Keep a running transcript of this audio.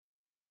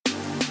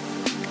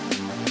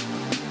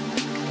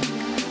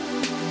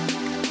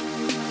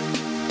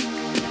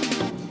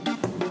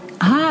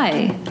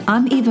Hi,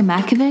 I'm Eva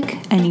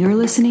Makovic, and you're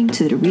listening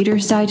to the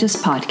Reader's Digest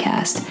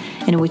podcast,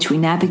 in which we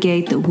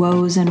navigate the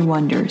woes and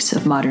wonders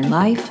of modern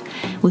life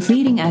with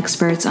leading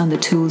experts on the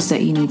tools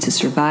that you need to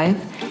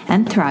survive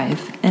and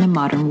thrive in a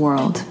modern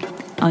world.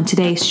 On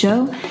today's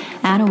show,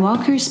 Anna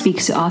Walker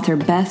speaks to author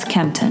Beth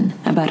Kempton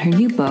about her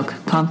new book,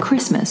 Calm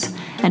Christmas,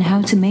 and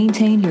how to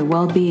maintain your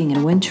well-being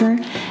in winter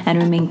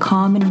and remain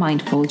calm and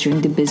mindful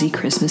during the busy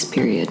Christmas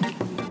period.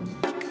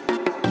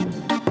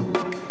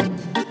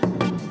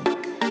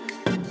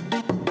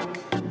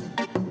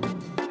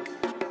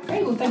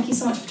 Great, well thank you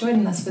so much for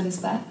joining us for this,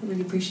 Beth. I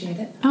really appreciate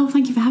it. Oh,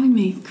 thank you for having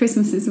me.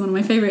 Christmas is one of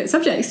my favourite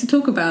subjects to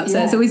talk about,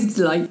 so it's always a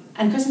delight.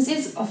 And Christmas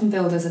is often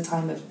billed as a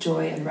time of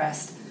joy and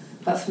rest,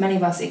 but for many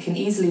of us it can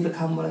easily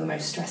become one of the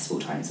most stressful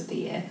times of the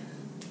year.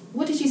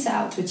 What did you set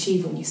out to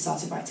achieve when you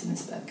started writing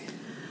this book?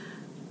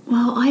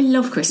 Well, I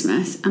love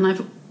Christmas, and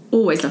I've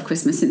always loved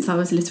Christmas since I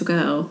was a little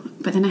girl,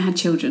 but then I had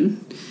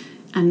children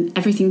and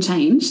everything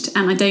changed,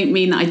 and I don't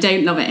mean that I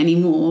don't love it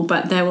anymore,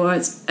 but there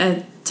was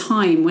a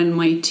time when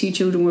my two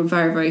children were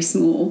very, very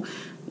small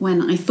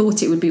when I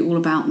thought it would be all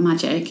about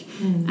magic,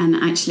 and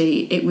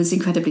actually it was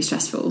incredibly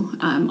stressful.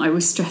 I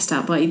was stressed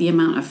out by the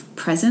amount of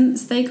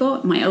presents they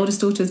got. My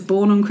eldest daughter was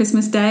born on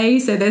Christmas Day,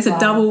 so there's a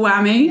double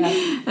whammy,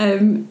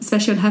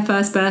 especially on her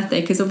first birthday,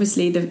 because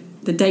obviously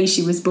the day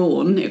she was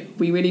born,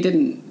 we really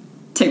didn't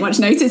take much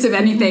notice of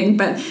anything,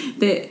 but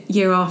the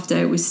year after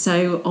it was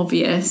so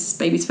obvious.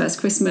 Baby's first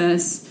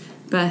Christmas,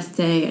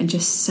 birthday, and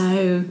just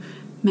so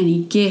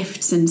many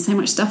gifts and so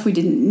much stuff we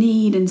didn't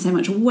need and so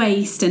much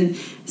waste and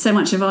so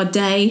much of our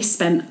day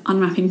spent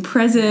unwrapping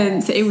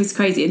presents. It was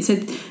crazy. And so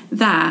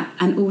that,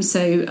 and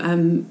also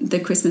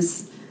the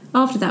Christmas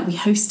after that, we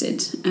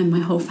hosted my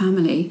whole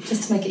family.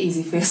 Just to make it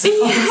easy for yourself.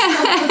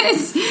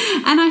 Yes.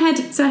 And I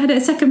had a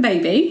second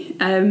baby,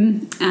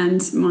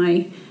 and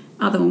my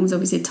other one was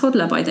obviously a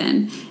toddler by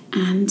then,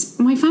 and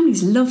my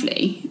family's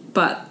lovely,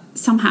 but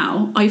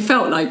somehow I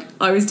felt like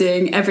I was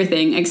doing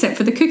everything except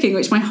for the cooking,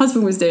 which my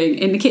husband was doing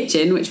in the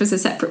kitchen, which was a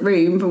separate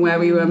room from where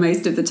we were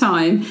most of the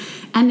time.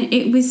 And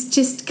it was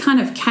just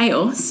kind of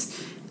chaos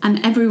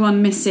and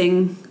everyone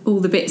missing all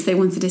the bits they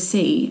wanted to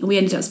see. We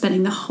ended up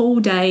spending the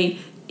whole day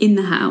in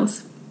the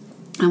house,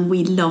 and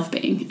we love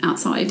being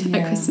outside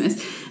at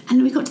Christmas.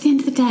 And we got to the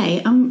end of the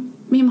day,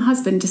 me and my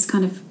husband just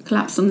kind of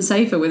collapsed on the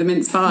sofa with a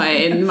mince pie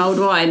and mulled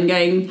wine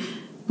going,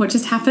 what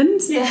just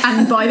happened? Yeah.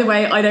 And by the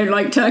way, I don't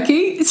like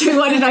turkey, so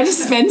why did I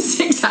just spend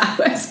 6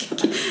 hours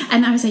cooking?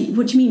 And I was like,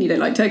 what do you mean you don't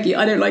like turkey?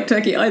 I don't like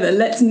turkey either.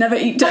 Let's never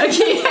eat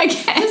turkey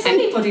again. Does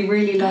anybody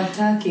really love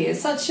turkey?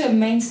 It's such a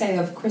mainstay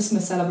of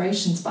Christmas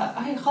celebrations, but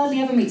I hardly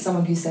ever meet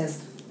someone who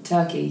says,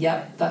 turkey,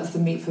 yep, that's the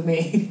meat for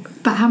me.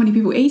 But how many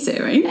people eat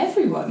it, right?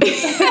 Everyone. And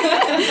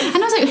I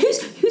was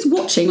like, who's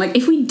watching? Like,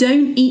 if we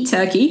don't eat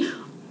turkey,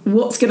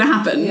 what's going to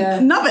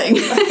happen? Nothing.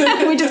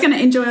 We're just going to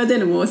enjoy our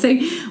dinner more. So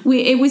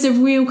it was a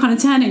real kind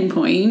of turning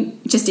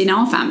point just in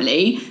our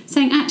family,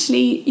 saying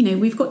actually,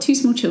 we've got 2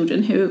 small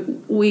children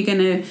who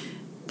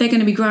they're going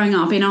to be growing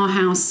up in our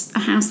house, a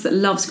house that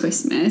loves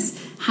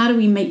Christmas. How do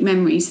we make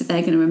memories that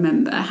they're going to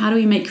remember? How do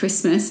we make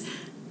Christmas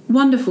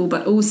wonderful,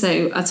 but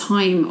also a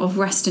time of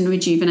rest and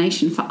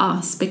rejuvenation for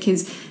us?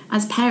 Because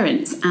as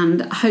parents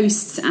and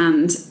hosts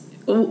and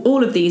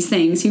all of these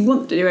things who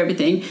want to do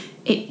everything,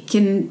 it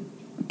can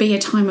be a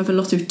time of a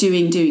lot of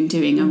doing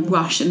and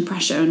rush and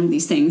pressure and all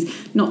these things,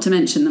 not to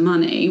mention the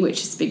money,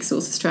 which is a big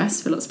source of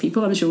stress for lots of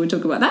people. I'm sure we'll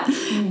talk about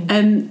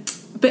that.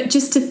 But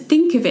just to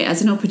think of it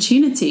as an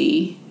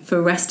opportunity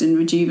for rest and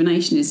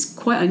rejuvenation is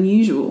quite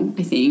unusual,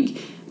 I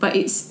think, but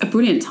it's a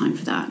brilliant time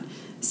for that.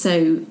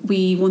 So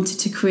we wanted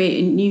to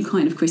create a new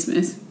kind of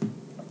Christmas,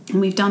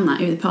 and we've done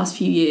that over the past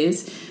few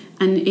years,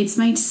 and it's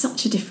made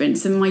such a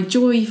difference, and my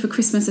joy for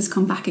Christmas has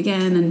come back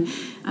again.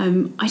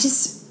 And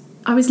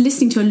I was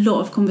listening to a lot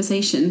of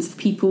conversations of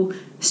people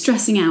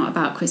stressing out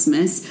about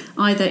Christmas,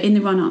 either in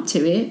the run-up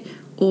to it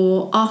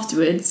or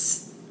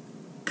afterwards,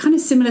 kind of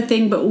similar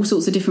thing, but all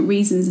sorts of different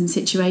reasons and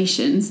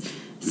situations,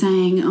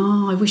 saying,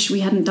 I wish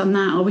we hadn't done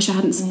that, or I wish I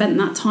hadn't spent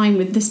that time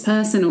with this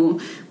person, or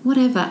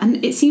whatever.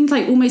 And it seemed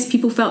like almost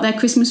people felt their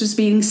Christmas was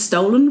being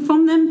stolen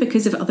from them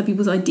because of other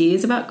people's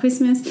ideas about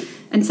Christmas.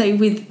 And so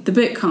with the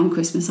book Calm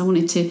Christmas, I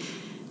wanted to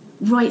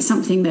write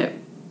something that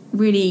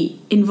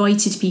really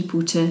invited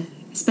people to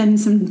spend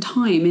some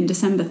time in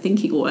December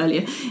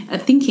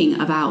thinking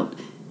about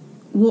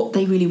what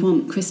they really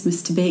want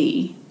Christmas to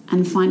be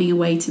and finding a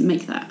way to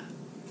make that.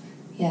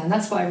 Yeah, and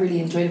that's what I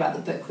really enjoyed about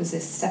the book, was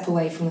this step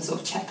away from the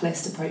sort of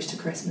checklist approach to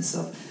Christmas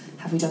of,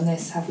 have we done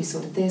this, have we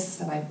sorted this,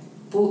 have I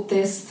bought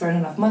this, thrown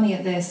enough money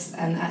at this,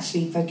 and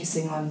actually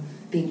focusing on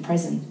being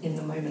present in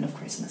the moment of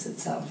Christmas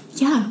itself.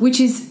 Yeah, which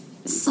is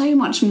so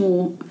much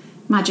more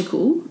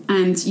magical,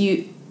 and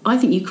I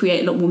think you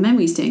create a lot more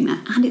memories doing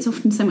that, and it's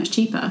often so much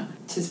cheaper.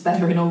 Which is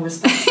better in all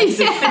respects.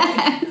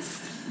 Yes.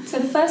 So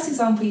the first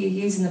example you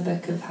use in the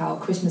book of how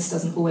Christmas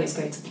doesn't always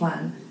go to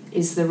plan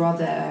is the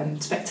rather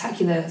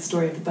spectacular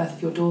story of the birth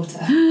of your daughter.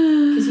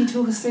 Could you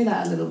talk us through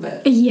that a little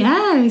bit?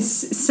 Yes,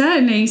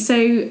 certainly.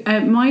 So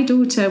my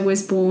daughter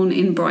was born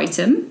in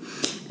Brighton,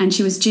 and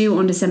she was due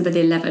on December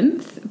the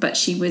 11th, but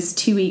she was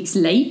 2 weeks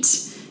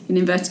late, in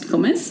inverted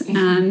commas,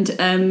 and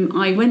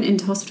I went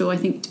into hospital, I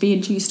think, to be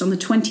induced on the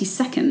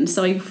 22nd,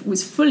 so I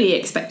was fully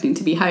expecting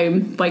to be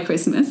home by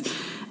Christmas,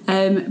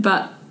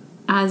 but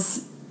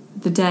as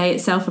the day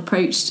itself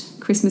approached,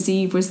 Christmas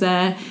Eve was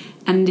there,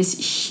 and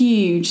this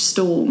huge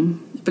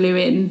storm blew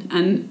in,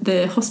 and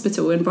the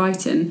hospital in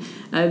Brighton,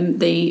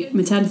 the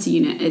maternity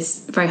unit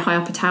is very high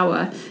up a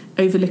tower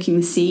overlooking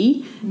the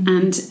sea,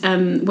 and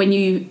when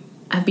you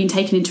have been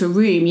taken into a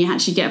room, you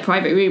actually get a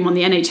private room on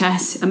the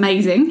NHS,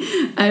 amazing,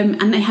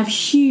 and they have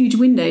huge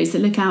windows that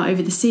look out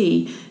over the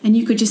sea, and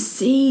you could just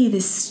see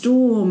this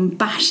storm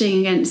bashing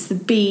against the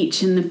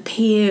beach and the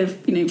pier,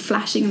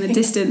 flashing in the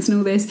distance and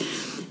all this,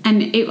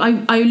 and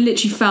I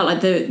literally felt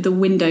like the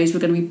windows were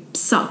going to be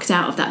sucked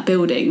out of that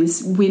building.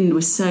 This wind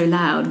was so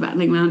loud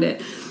rattling around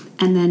it,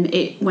 and then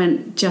it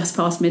went just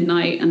past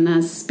midnight, and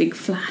there's this big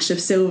flash of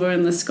silver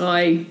in the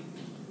sky.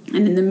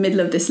 And in the middle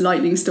of this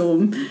lightning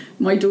storm,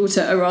 my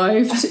daughter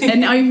arrived.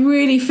 And I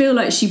really feel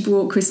like she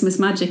brought Christmas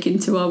magic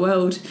into our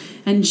world.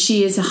 And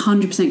she is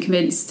 100%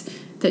 convinced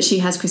that she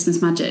has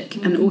Christmas magic.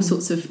 And all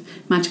sorts of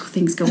magical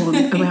things go on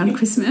around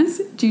Christmas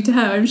due to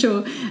her, I'm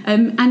sure.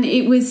 And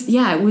it was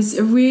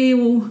a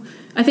real...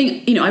 I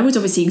think, I was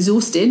obviously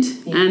exhausted.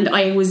 Yeah. And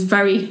I was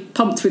very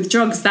pumped with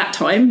drugs that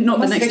time. Not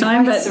the next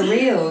time. But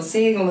surreal,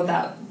 seeing all of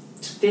that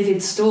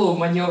vivid storm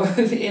when you're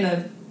in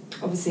a...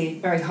 obviously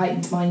very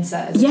heightened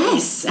mindset.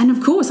 Yes, and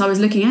of course I was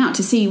looking out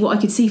to see what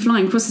I could see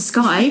flying across the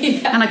sky,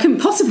 and I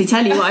couldn't possibly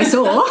tell you what I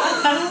saw.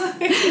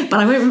 But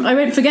I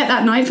won't forget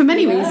that night for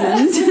many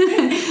reasons.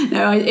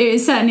 No, it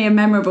was certainly a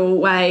memorable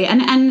way,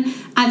 and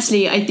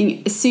actually I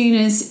think as soon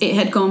as it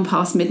had gone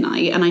past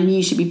midnight and I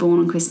knew she'd be born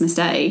on Christmas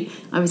Day,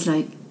 I was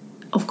like,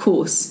 of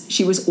course,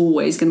 she was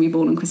always going to be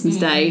born on Christmas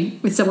Day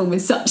with someone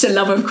with such a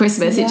love of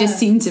Christmas. Yeah. It just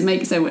seemed to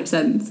make so much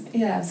sense.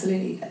 Yeah,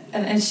 absolutely.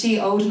 And is she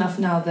old enough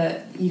now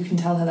that you can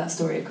tell her that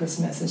story at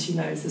Christmas and she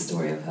knows the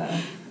story of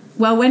her?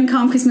 Well, when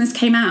Calm Christmas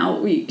came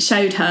out, we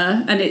showed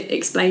her, and it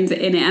explains it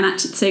in it. And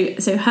actually,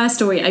 so her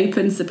story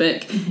opens the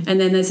book, and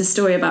then there's a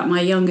story about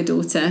my younger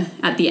daughter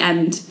at the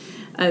end,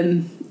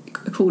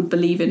 called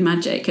Believe in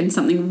Magic, and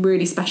something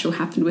really special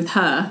happened with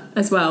her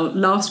as well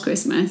last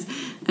Christmas,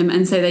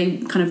 and so they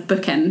kind of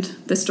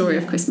bookend the story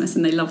of Christmas,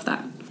 and they love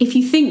that. If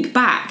you think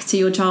back to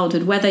your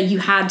childhood, whether you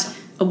had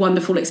a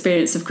wonderful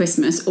experience of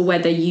Christmas or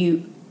whether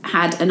you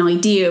had an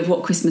idea of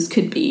what Christmas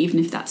could be, even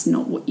if that's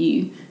not what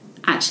you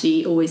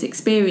actually always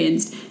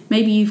experienced,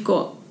 maybe you've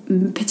got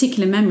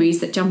particular memories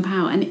that jump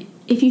out, and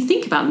if you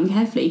think about them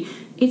carefully,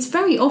 it's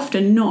very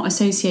often not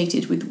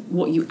associated with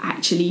what you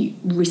actually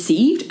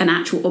received, an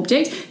actual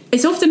object.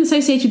 It's often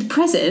associated with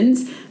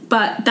presents,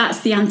 but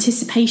that's the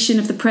anticipation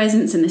of the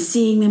presents and the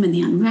seeing them and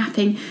the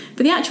unwrapping.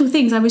 But the actual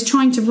things, I was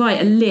trying to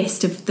write a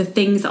list of the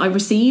things that I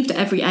received at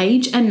every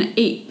age, and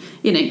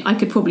I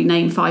could probably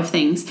name 5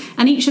 things.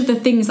 And each of the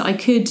things that I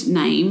could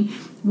name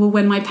were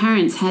when my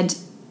parents had,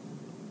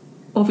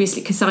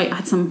 obviously, because I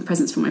had some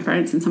presents from my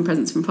parents and some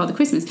presents from Father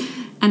Christmas,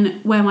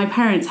 and where my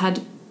parents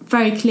had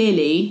very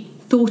clearly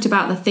thought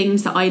about the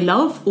things that I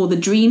love or the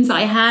dreams that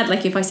I had.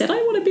 Like if I said I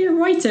want to be a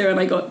writer and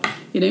I got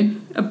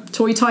a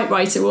toy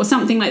typewriter or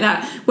something like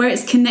that, where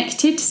it's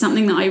connected to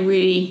something that I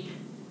really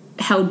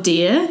held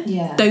dear.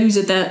 Yeah. Those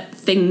are the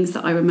things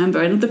that I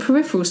remember, and the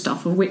peripheral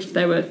stuff, of which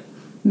there were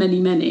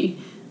many.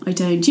 I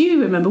don't. Do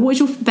you remember? What was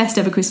your best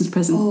ever Christmas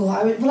present?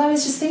 I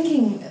was just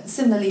thinking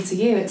similarly to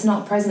you. It's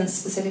not presents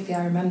specifically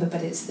I remember,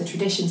 but it's the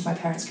traditions my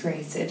parents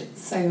created.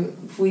 So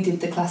we did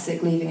the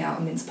classic leaving out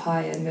a mince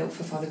pie and milk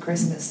for Father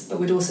Christmas, but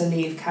we'd also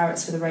leave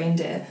carrots for the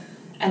reindeer.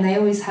 And they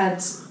always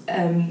had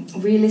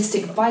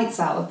realistic bites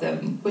out of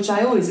them, which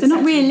I always accepted. They're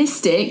not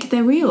realistic,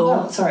 they're real.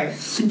 Oh, sorry.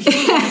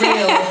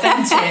 Real,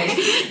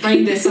 authentic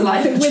reindeer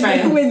saliva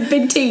trail. With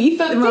big teeth.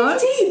 But big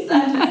teeth.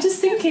 And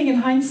just thinking in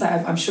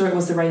hindsight, I'm sure it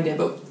was the reindeer,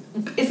 but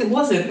if it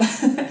wasn't,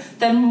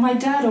 then my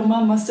dad or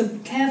mum must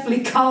have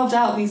carefully carved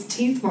out these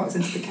teeth marks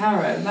into the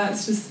carrot, and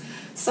that's just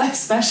so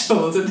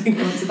special to think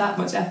into that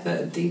much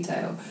effort and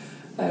detail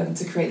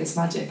to create this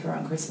magic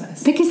around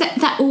Christmas. Because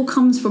that all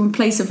comes from a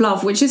place of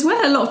love, which is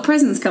where a lot of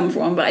presents come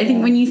from. But I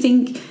think when you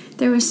think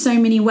there are so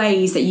many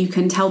ways that you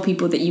can tell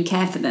people that you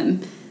care for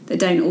them that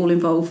don't all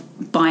involve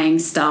buying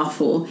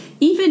stuff or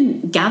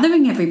even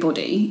gathering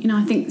everybody.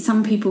 I think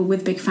some people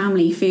with big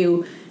family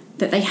feel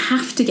that they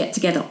have to get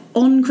together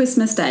on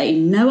Christmas Day.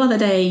 No other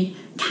day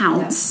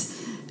counts,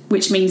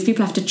 which means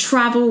people have to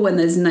travel when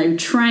there's no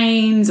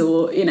trains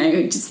or,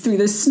 just through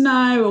the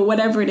snow or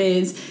whatever it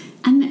is.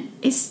 And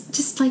it's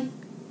just like,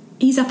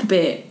 ease up a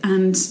bit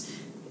and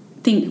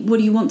think, what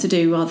do you want to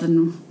do rather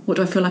than what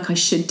do I feel like I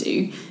should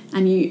do?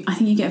 And I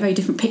think you get a very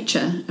different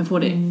picture of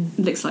what it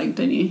looks like,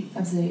 don't you?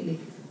 Absolutely.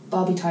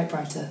 Barbie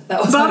typewriter.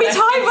 That was Barbie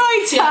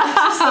typewriter!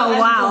 Yeah,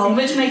 wow.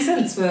 Which makes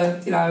sense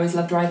for, I always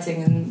loved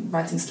writing and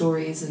writing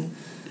stories, and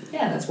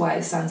that's why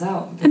it stands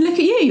out. And look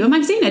at you, you're a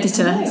magazine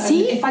editor.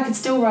 See? If I could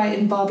still write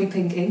in Barbie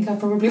pink ink, I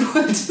probably would.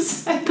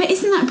 But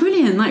isn't that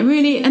brilliant? Like,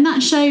 really, and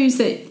that shows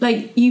that,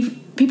 like,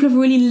 people have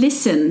really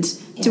listened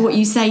to what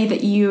you say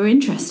that you're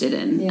interested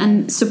in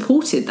and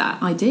supported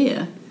that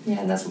idea. Yeah,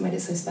 and that's what made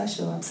it so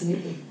special,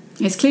 absolutely.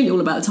 It's clearly all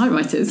about the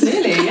typewriters.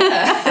 Clearly,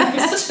 yeah.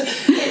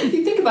 If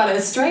you think about it,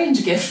 a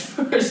strange gift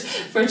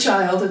for a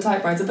child, a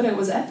typewriter, but it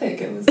was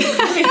epic. It was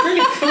really,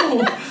 really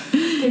cool.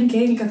 Pink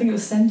ink, I think it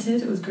was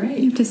scented. It was great.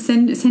 You have to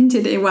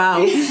scented it.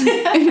 Wow.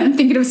 I'm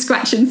thinking of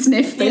scratch and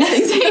sniff those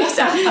things.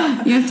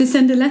 You have to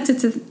send a letter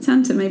to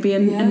Santa maybe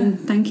and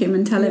thank him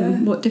and tell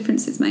him what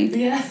difference it's made.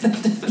 Yeah,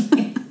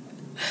 definitely.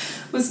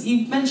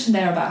 You mentioned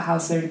there about how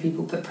so many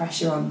people put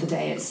pressure on the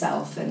day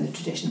itself and the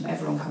tradition of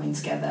everyone coming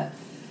together.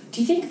 Do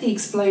you think the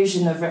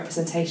explosion of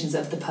representations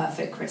of the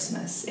perfect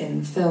Christmas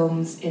in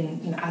films,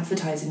 in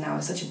advertising now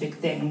is such a big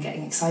thing, and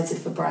getting excited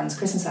for brands'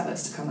 Christmas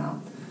adverts to come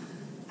out,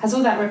 has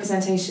all that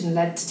representation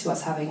led to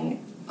us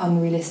having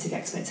unrealistic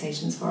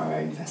expectations for our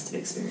own festive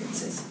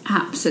experiences?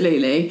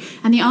 Absolutely.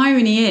 And the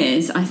irony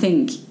is, I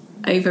think,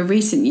 over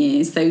recent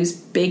years, those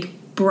big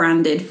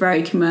branded,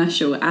 very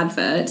commercial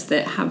adverts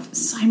that have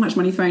so much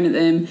money thrown at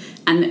them,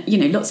 and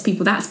lots of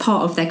people, that's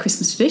part of their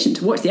Christmas tradition,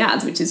 to watch the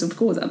ads, which is of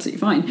course absolutely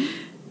fine.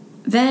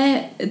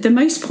 They're the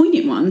most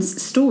poignant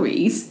ones,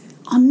 stories,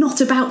 are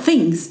not about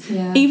things,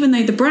 even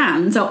though the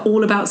brands are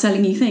all about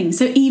selling you things.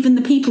 So even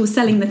the people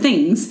selling the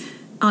things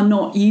are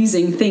not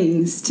using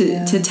things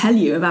to tell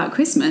you about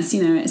Christmas.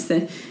 It's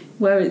the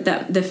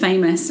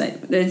famous,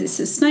 there's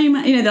a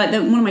snowman,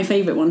 one of my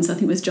favourite ones I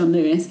think was John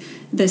Lewis,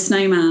 the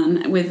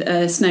snowman with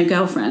a snow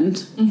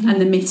girlfriend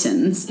and the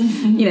mittens.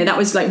 That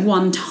was like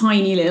one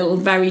tiny little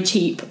very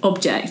cheap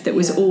object that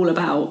was all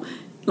about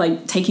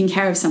like taking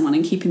care of someone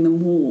and keeping them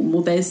warm.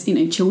 Or there's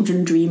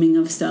children dreaming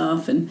of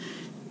stuff, and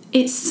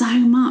it's so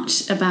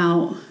much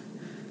about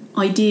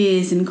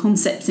ideas and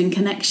concepts and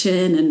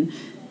connection and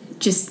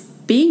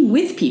just being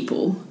with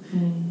people.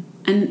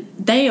 And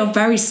they are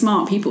very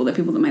smart people, the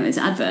people that make those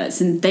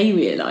adverts, and they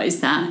realise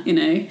that,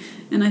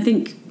 and I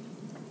think,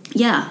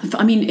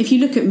 if you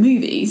look at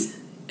movies,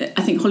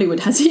 I think Hollywood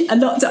has a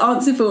lot to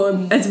answer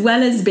for, as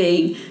well as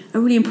being a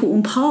really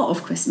important part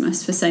of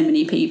Christmas for so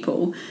many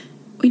people.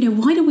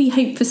 Why do we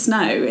hope for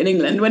snow in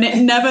England when it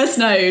never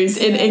snows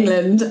in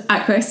England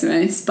at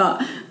Christmas?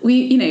 But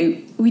we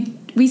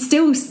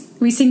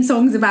sing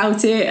songs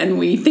about it, and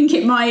we think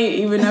it might,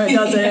 even though it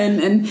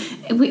doesn't. And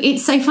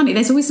it's so funny.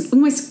 There's always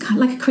almost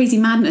like a crazy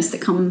madness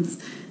that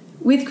comes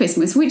with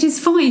Christmas, which is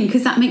fine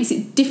because that makes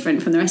it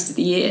different from the rest of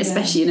the year,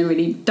 especially in a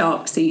really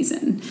dark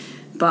season.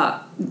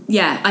 But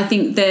I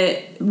think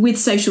that with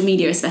social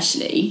media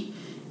especially,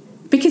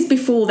 because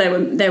before there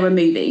were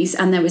movies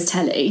and there was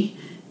telly,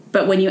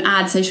 but when you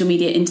add social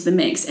media into the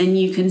mix and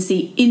you can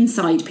see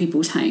inside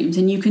people's homes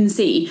and you can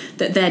see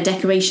that their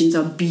decorations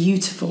are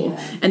beautiful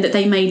and that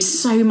they made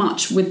so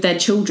much with their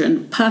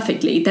children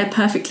perfectly. They're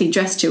perfectly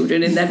dressed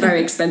children in their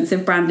very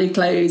expensive branded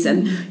clothes,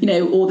 and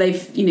or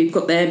they've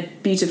got their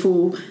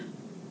beautiful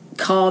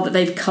car that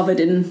they've covered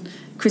in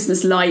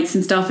Christmas lights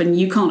and stuff, and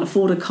you can't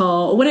afford a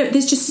car or whatever.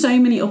 There's just so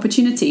many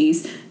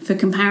opportunities for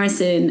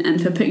comparison and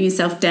for putting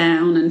yourself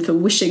down and for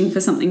wishing for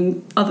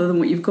something other than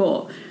what you've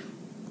got.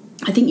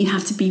 I think you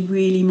have to be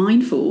really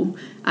mindful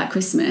at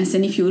Christmas,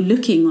 and if you're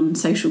looking on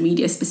social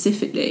media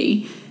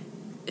specifically,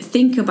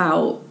 think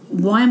about,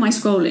 why am I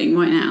scrolling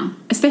right now?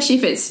 Especially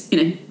if it's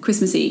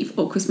Christmas Eve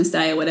or Christmas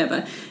Day or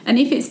whatever, and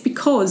if it's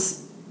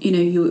because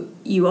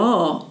you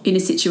are in a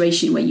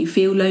situation where you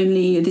feel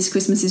lonely, or this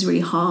Christmas is really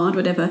hard,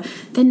 whatever,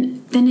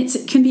 then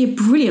it can be a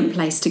brilliant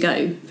place to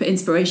go for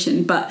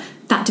inspiration. But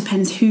that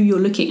depends who you're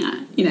looking at.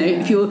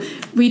 If you're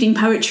reading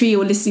poetry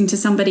or listening to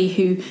somebody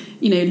who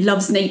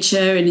loves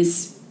nature and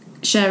is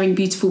sharing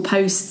beautiful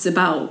posts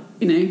about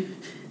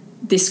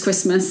this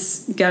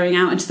Christmas going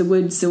out into the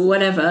woods or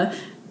whatever,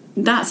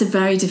 that's a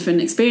very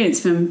different experience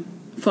from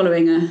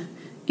following a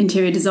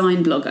interior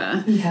design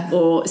blogger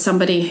or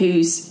somebody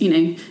who's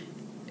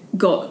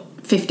got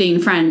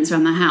 15 friends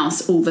around the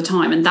house all the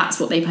time and that's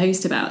what they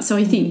post about. So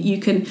I think you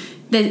can,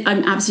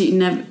 I'm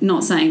absolutely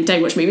not saying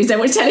don't watch movies, don't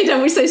watch telly,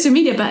 don't watch social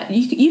media, but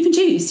you can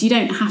choose. You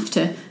don't have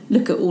to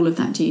look at all of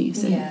that, do you?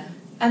 So.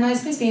 And I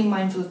suppose being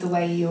mindful of the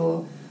way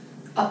you're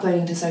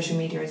uploading to social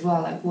media as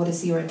well, like what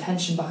is your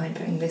intention behind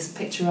putting this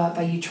picture up?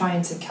 Are you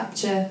trying to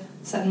capture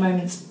certain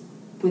moments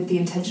with the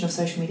intention of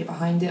social media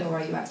behind it, or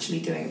are you actually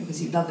doing it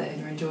because you love it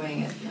and you're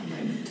enjoying it in that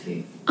moment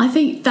too? I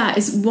think that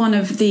is one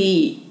of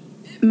the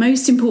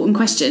most important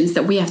questions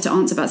that we have to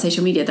answer about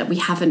social media that we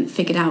haven't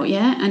figured out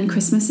yet, and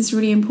Christmas is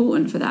really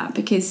important for that,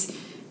 because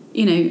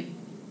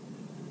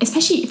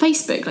especially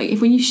Facebook, like if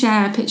when you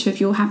share a picture of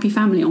your happy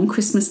family on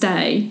Christmas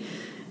Day,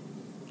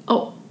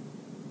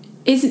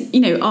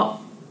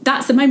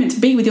 that's the moment to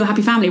be with your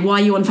happy family. Why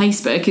are you on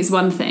Facebook is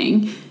one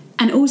thing.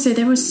 And also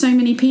there are so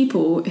many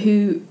people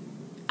who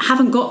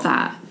haven't got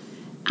that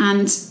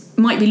and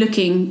might be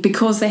looking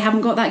because they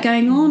haven't got that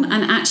going on.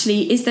 And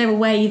actually, is there a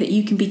way that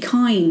you can be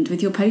kind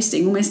with your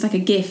posting, almost like a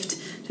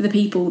gift to the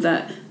people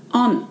that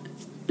aren't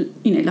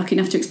lucky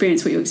enough to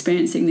experience what you're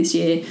experiencing this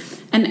year?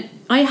 And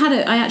I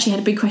actually had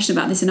a big question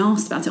about this and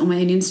asked about it on my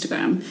own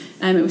Instagram.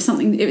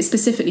 It was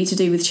specifically to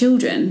do with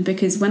children,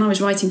 because when I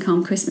was writing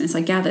Calm Christmas,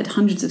 I gathered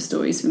hundreds of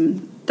stories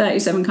from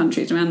 37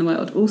 countries around the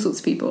world, all sorts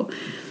of people.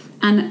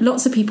 And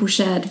lots of people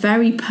shared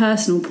very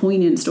personal,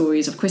 poignant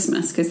stories of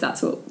Christmas, because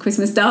that's what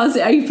Christmas does.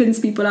 It opens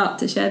people up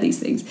to share these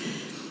things.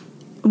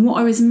 And what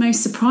I was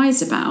most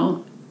surprised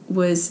about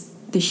was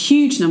the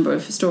huge number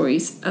of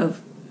stories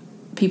of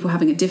people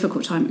having a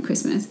difficult time at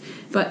Christmas,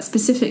 but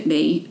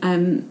specifically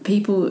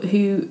people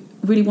who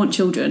really want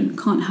children,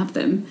 can't have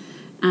them,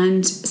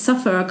 and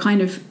suffer a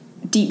kind of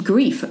deep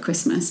grief at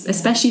Christmas,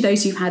 especially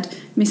those who've had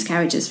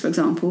miscarriages, for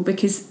example,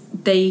 because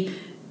the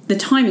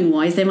timing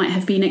wise, they might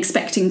have been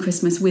expecting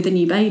Christmas with a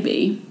new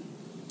baby,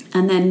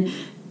 and then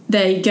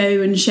they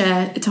go and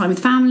share time with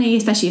family,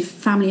 especially if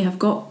family have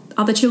got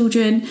other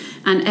children,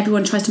 and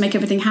everyone tries to make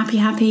everything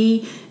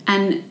happy,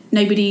 and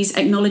nobody's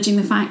acknowledging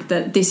the fact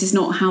that this is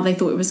not how they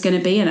thought it was going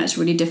to be, and it's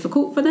really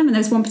difficult for them. And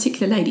there's one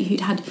particular lady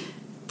who'd had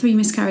 3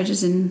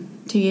 miscarriages in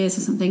 2 years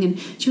or something, and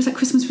she was like,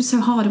 Christmas was so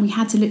hard, and we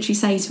had to literally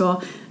say to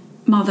our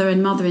mother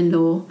and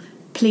mother-in-law,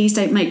 please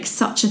don't make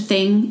such a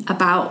thing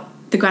about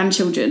the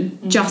grandchildren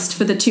just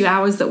for the 2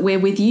 hours that we're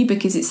with you,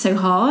 because it's so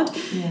hard.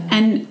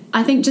 And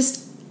I think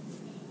just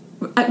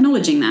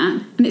acknowledging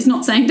that, and it's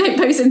not saying don't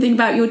post anything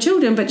about your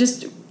children, but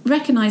just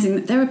recognising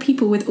that there are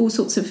people with all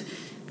sorts of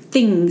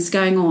things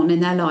going on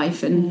in their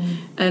life, and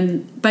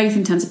both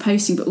in terms of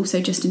posting, but also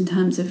just in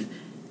terms of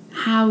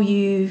how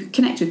you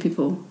connect with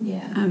people,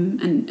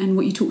 and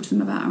what you talk to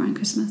them about around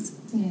Christmas.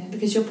 Yeah,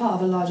 because you're part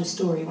of a larger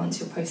story once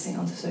you're posting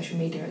onto social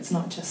media. It's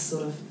not just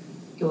sort of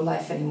your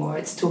life anymore.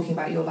 It's talking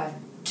about your life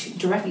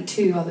directly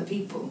to other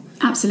people.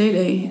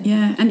 Absolutely,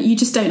 yeah. And you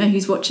just don't know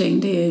who's watching,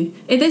 do you?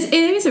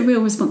 There is a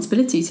real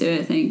responsibility to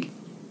it, I think.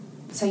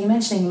 So you're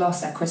mentioning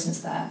loss at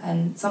Christmas there,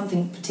 and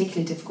something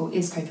particularly difficult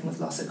is coping with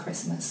loss at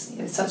Christmas.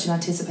 It's such an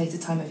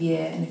anticipated time of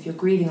year, and if you're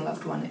grieving a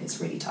loved one,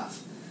 it's really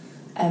tough.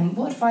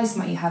 What advice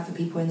might you have for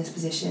people in this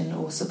position,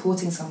 or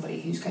supporting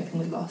somebody who's coping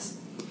with loss?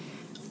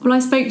 Well, I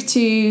spoke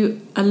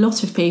to a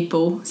lot of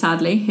people,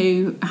 sadly,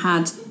 who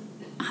had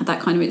that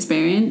kind of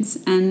experience,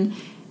 and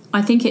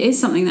I think it is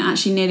something that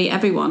actually nearly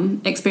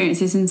everyone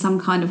experiences in some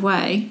kind of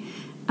way.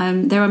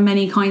 There are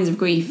many kinds of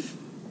grief.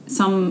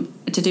 Some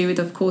to do with,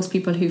 of course,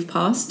 people who've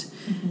passed.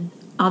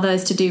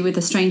 Others to do with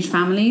estranged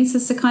families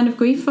as a kind of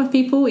grief for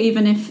people,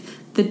 even if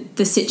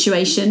the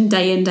situation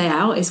day in, day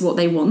out is what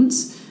they want.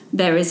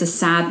 There is a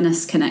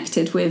sadness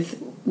connected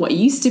with what it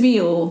used to be,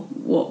 or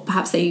what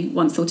perhaps they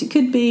once thought it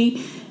could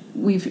be.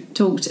 We've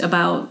talked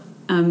about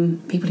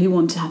people who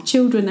want to have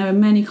children. There are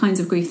many kinds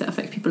of grief that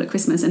affect people at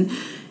Christmas, and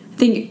I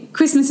think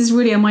Christmas is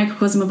really a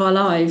microcosm of our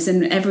lives,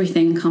 and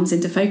everything comes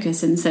into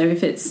focus. And so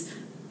if it's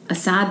a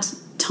sad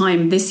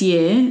time this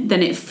year,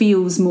 then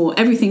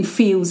everything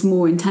feels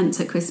more intense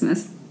at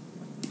Christmas.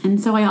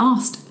 And so I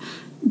asked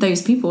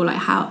those people, like,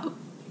 how,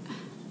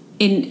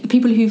 in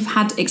people who've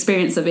had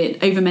experience of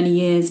it over many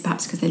years,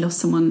 perhaps because they lost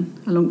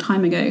someone a long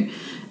time ago,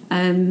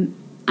 and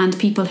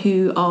people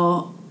who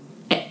are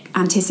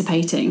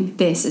anticipating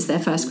this as their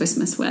first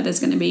Christmas, where there's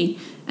going to be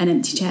an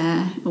empty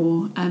chair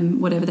or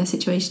whatever their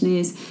situation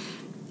is.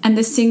 And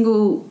the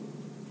single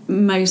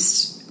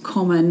most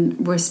common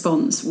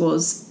response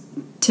was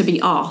to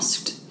be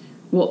asked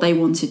what they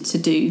wanted to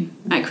do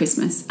at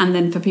Christmas, and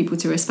then for people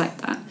to respect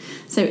that.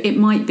 So it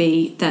might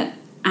be that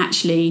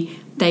actually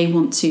they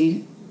want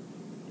to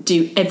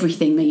do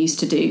everything they used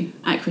to do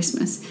at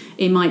Christmas.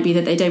 It might be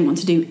that they don't want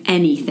to do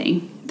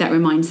anything that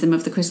reminds them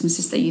of the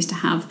Christmases they used to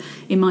have.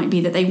 It might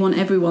be that they want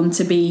everyone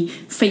to be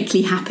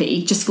fakely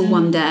happy just for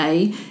one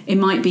day. It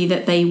might be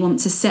that they want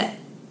to set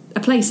a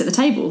place at the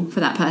table for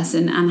that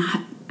person and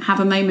have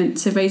a moment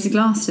to raise a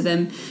glass to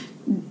them.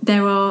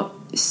 There are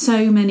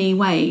so many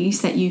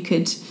ways that you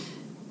could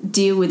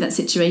deal with that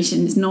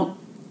situation.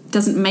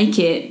 Doesn't make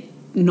it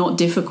not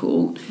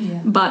difficult,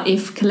 but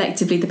if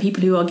collectively the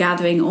people who are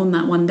gathering on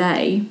that one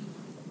day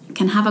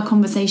can have a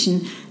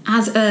conversation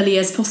as early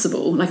as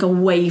possible, like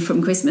away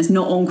from Christmas,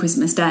 not on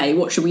Christmas Day,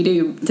 what should we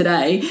do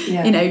today,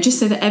 just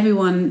so that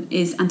everyone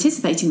is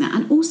anticipating that.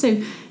 And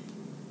also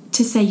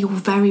to say you're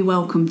very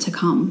welcome to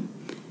come.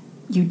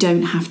 You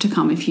don't have to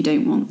come if you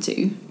don't want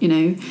to,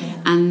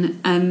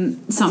 and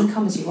to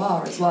come as you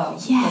are as well.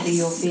 Yes. Whether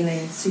you're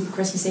feeling super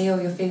Christmassy or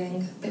you're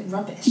feeling a bit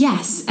rubbish.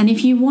 Yes, and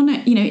if you want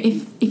to,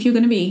 if you're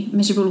going to be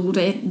miserable all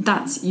day,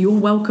 you're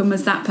welcome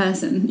as that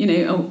person,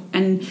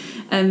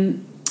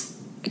 and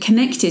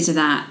connected to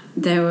that,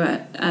 there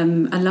were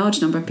a large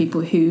number of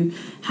people who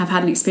have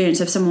had an experience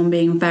of someone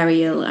being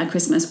very ill at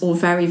Christmas or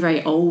very,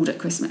 very old at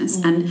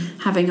Christmas, and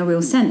having a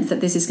real sense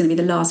that this is going to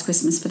be the last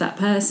Christmas for that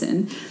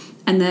person.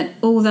 And that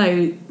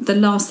although the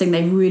last thing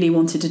they really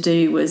wanted to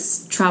do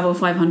was travel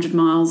 500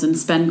 miles and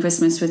spend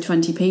Christmas with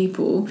 20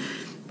 people,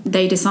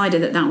 they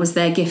decided that was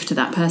their gift to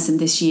that person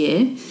this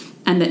year,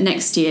 and that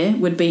next year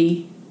would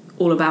be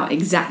all about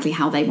exactly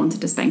how they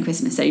wanted to spend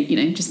Christmas. So,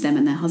 just them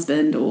and their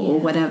husband or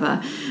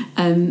whatever.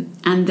 And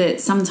that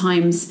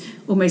sometimes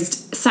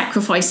almost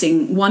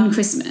sacrificing one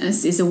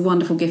Christmas is a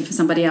wonderful gift for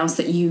somebody else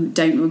that you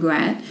don't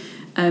regret.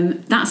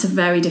 That's a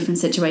very different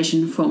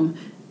situation from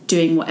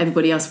doing what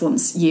everybody else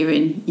wants year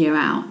in, year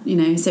out,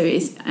 so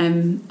it's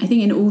I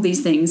think in all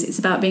these things it's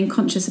about being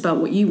conscious about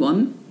what you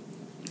want,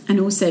 and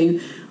also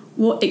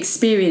what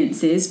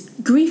experiences,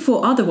 grief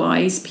or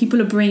otherwise,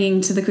 people are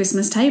bringing to the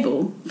Christmas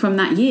table from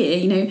that year.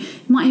 You know,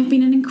 it might have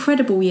been an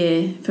incredible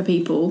year for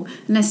people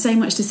and there's so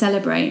much to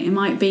celebrate. It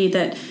might be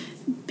that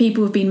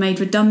people have been made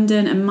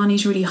redundant and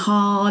money's really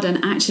hard,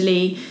 and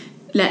actually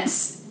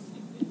let's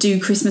do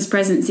Christmas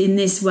presents in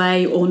this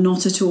way or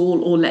not at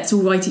all, or let's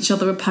all write each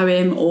other a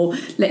poem, or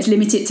let's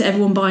limit it to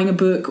everyone buying a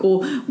book,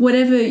 or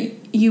whatever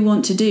you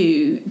want to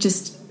do.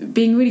 Just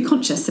being really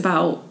conscious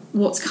about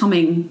what's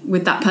coming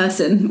with that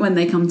person when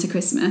they come to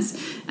Christmas,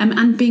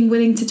 and being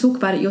willing to talk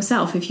about it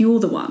yourself. If you're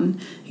the one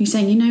who's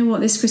saying, you know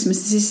what, this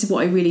Christmas, this is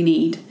what I really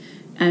need,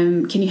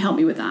 can you help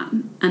me with that?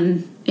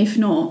 And if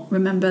not,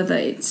 remember that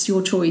it's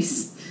your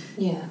choice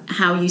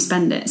how you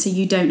spend it, so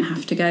you don't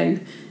have to go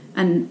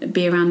and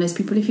be around those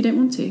people if you don't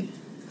want to.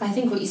 I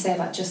think what you say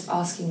about just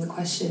asking the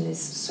question is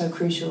so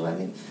crucial. I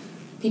think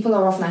people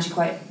are often actually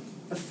quite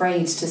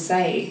afraid to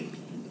say,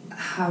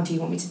 how do you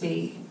want me to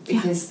be?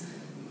 Because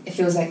it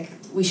feels like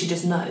we should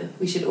just know.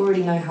 We should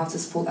already know how to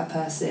support that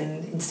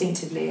person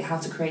instinctively, how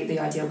to create the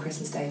ideal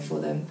Christmas day for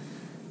them.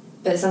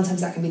 But sometimes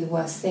that can be the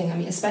worst thing. I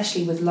mean,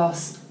 especially with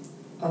loss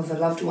of a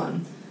loved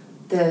one,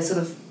 the sort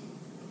of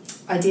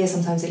idea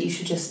sometimes that you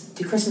should just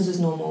do Christmas as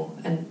normal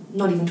and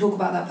not even talk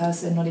about that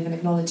person, not even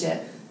acknowledge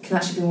it, can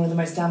actually be one of the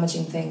most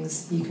damaging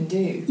things you can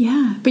do.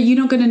 Yeah, but you're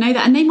not going to know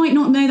that, and they might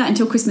not know that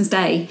until Christmas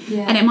Day.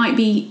 Yeah. And it might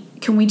be,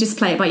 can we just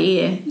play it by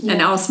ear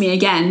and ask me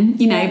again,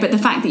 you know? But the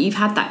fact that you've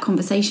had that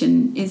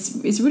conversation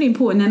is really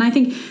important. And I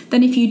think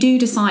then if you do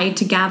decide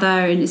to gather,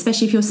 and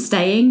especially if you're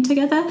staying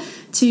together,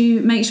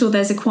 to make sure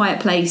there's a quiet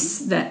place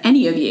that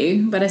any of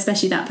you, but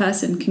especially that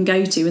person, can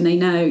go to, and they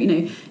know, you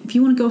know, if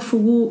you want to go for a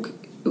walk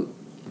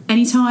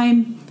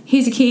anytime,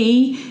 here's a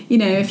key. You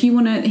know, if you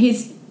want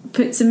to,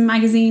 put some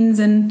magazines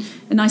and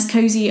a nice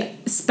cozy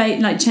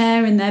space, like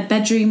chair in their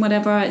bedroom,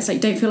 whatever. It's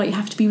like, don't feel like you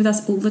have to be with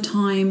us all the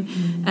time,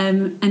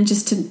 and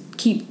just to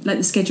keep like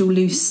the schedule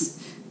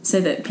loose so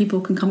that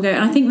people can come and go.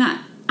 And I think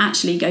that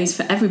actually goes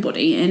for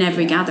everybody in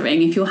every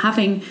gathering. If you're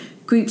having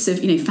groups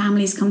of, you know,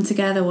 families come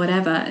together,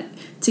 whatever,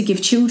 to give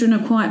children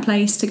a quiet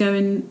place to go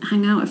and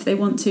hang out if they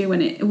want to,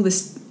 when all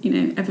this, you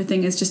know,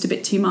 everything is just a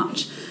bit too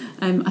much.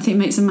 I think it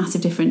makes a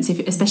massive difference,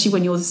 especially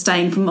when you're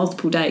staying for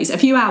multiple days. A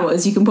few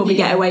hours you can probably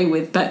get away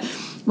with, but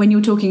when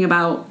you're talking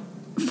about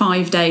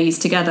 5 days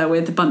together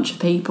with a bunch of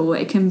people,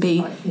 it can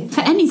be for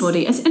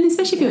anybody, and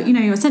especially if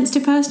you're a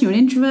sensitive person, you're an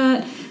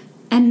introvert,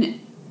 and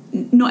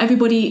not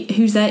everybody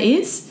who's there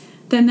is,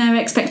 then their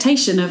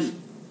expectation of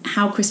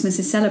how Christmas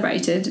is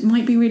celebrated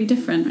might be really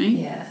different, right?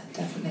 Yeah,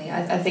 definitely.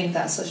 I think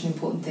that's such an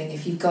important thing.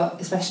 If you've got,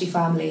 especially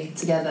family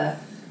together,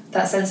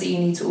 that sense that you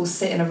need to all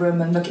sit in a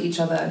room and look at each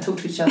other and talk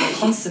to each other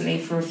constantly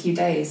for a few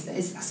days,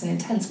 that's an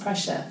intense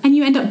pressure. And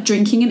you end up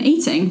drinking and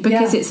eating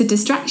because it's a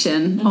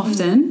distraction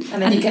often.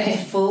 And then you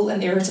get full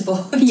and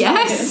irritable.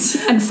 Yes,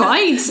 and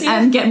fight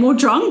and get more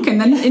drunk and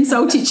then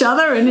insult each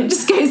other, and it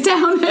just goes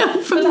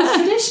downhill from there. That's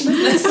tradition,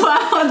 isn't it?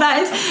 Well,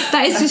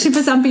 that is tradition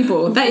for some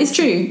people. That is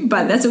true,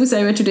 but that's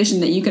also a tradition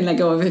that you can let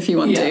go of if you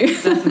want to.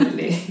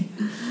 Definitely.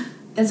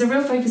 There's a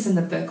real focus in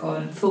the book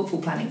on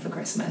thoughtful planning for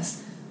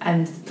Christmas,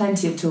 and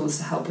plenty of tools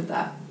to help with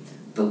that.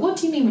 But what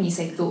do you mean when you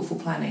say thoughtful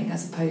planning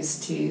as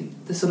opposed to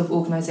the sort of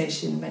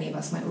organisation many of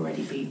us might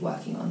already be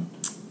working on?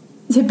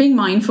 So being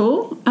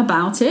mindful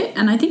about it,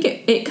 and I think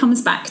it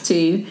comes back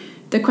to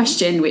the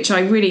question, which I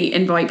really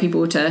invite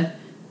people to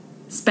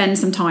spend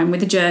some time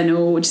with a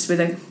journal or just with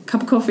a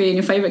cup of coffee in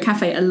your favourite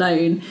cafe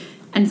alone,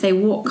 and say,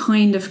 what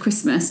kind of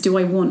Christmas do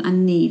I want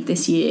and need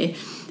this year?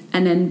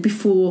 And then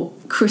before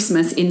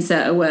Christmas,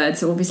 insert a word.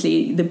 So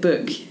obviously the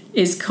book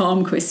is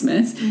Calm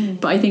Christmas,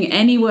 but I think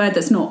any word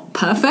that's not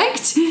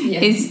perfect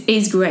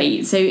is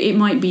great. So it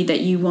might be that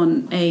you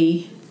want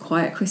a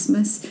quiet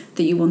Christmas,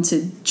 that you want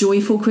a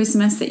joyful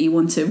Christmas, that you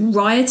want a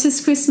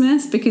riotous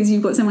Christmas because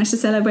you've got so much to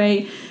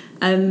celebrate.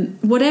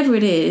 Whatever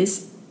it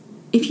is,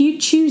 if you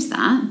choose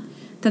that,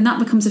 then that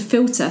becomes a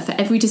filter for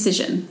every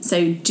decision.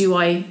 So do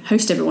I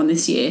host everyone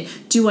this year?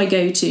 Do I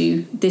go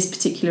to this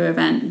particular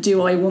event?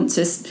 Do I want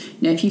to,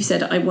 if you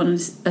said I want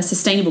a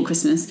sustainable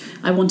Christmas,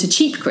 I want a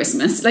cheap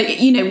Christmas,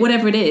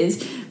 whatever it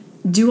is,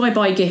 do I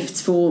buy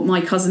gifts for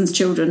my cousin's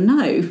children?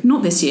 No,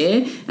 not this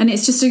year. And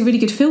it's just a really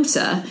good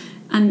filter.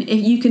 And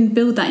if you can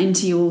build that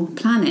into your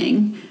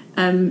planning,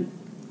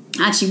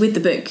 actually with the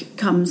book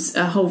comes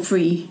a whole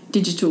free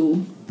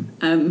digital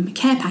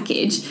care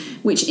package,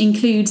 which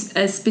includes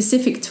a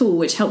specific tool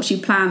which helps you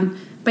plan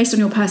based on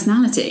your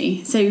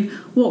personality. So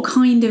what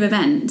kind of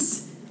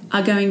events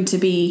are going to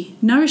be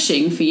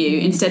nourishing for you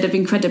instead of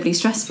incredibly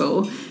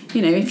stressful?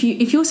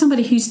 If you're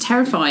somebody who's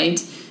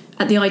terrified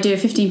at the idea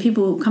of 15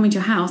 people coming to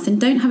your house, then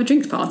don't have a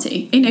drinks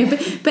party.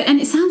 But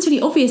and it sounds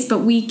really obvious, but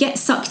we get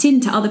sucked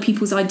into other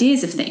people's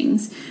ideas of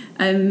things,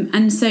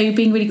 and so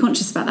being really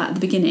conscious about that at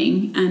the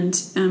beginning,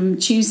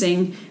 and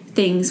choosing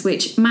things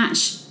which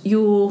match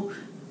your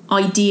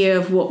idea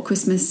of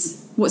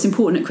what's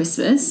important at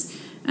Christmas,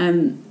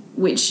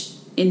 which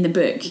in the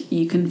book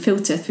you can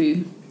filter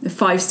through the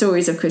 5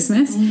 stories of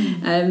Christmas,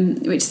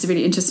 which is a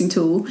really interesting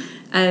tool,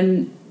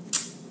 and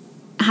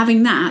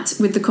having that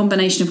with the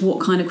combination of what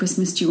kind of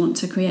Christmas do you want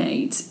to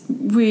create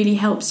really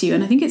helps you.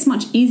 And I think it's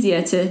much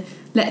easier to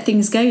let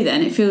things go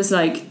then. It feels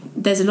like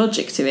there's a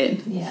logic to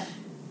it. Yeah.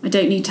 I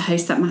don't need to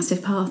host that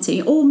massive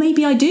party. Or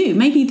maybe I do.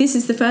 Maybe this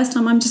is the first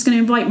time I'm just going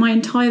to invite my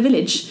entire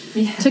village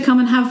to come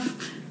and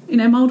have,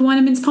 mulled wine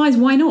and mince pies.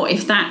 Why not,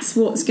 if that's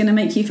what's going to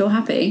make you feel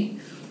happy?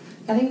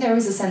 I think there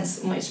is a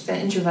sense in which, for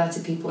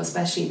introverted people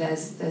especially,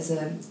 there's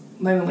a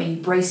moment when you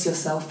brace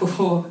yourself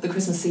before the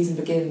Christmas season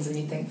begins and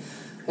you think,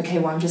 okay,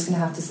 well, I'm just going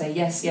to have to say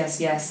yes,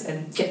 yes, yes,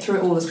 and get through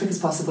it all as quick as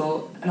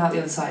possible and out the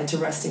other side to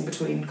resting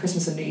between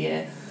Christmas and New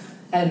Year.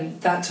 And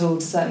that tool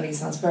certainly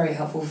sounds very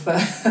helpful for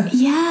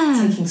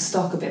taking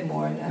stock a bit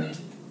more and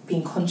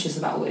being conscious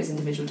about all those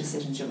individual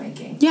decisions you're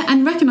making. Yeah,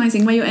 and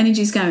recognising where your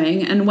energy's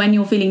going and when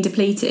you're feeling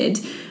depleted.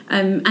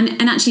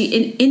 And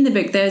actually, in the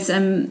book, there's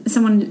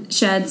someone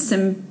shared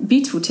some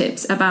beautiful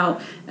tips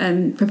about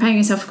preparing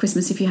yourself for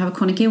Christmas if you have a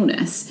chronic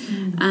illness.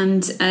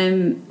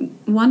 And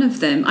one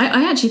of them,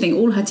 I actually think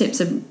all her tips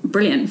are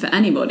brilliant for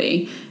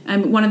anybody.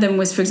 One of them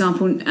was, for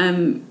example,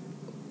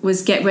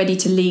 was get ready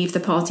to leave the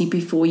party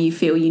before you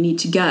feel you need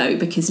to go,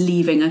 because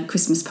leaving a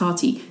Christmas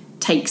party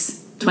takes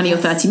 20 or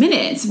 30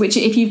 minutes, which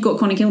if you've got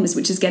chronic illness,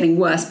 which is getting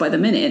worse by the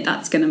minute,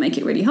 that's going to make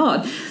it really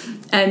hard.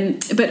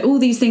 But all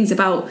these things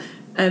about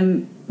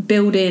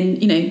build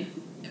in,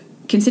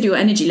 consider your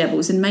energy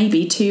levels, and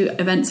maybe 2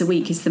 events a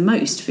week is the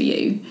most for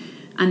you,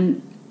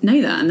 and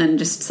know that, and then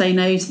just say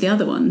no to the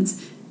other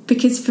ones.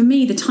 Because for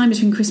me, the time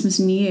between Christmas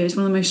and New Year is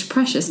one of the most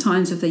precious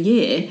times of the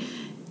year,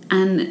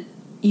 and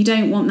you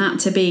don't want that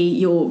to be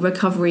your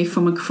recovery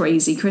from a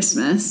crazy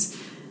Christmas.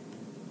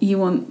 You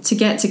want to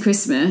get to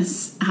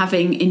Christmas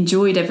having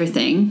enjoyed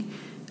everything,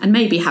 and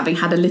maybe having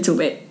had a little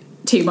bit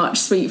too much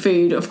sweet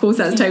food. Of course,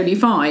 that's totally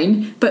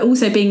fine, but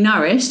also being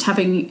nourished,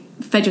 having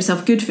fed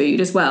yourself good food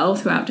as well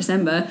throughout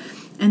December,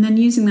 and then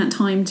using that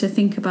time to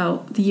think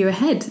about the year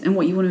ahead and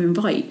what you want to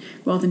invite,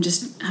 rather than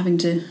just having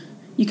to...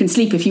 You can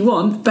sleep if you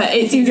want, but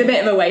it seems a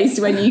bit of a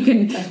waste when you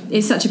can...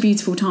 It's such a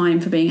beautiful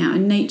time for being out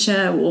in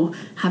nature, or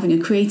having a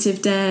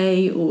creative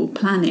day, or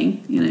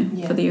planning,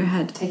 for the year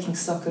ahead. Taking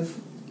stock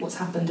of what's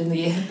happened in the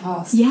year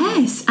past.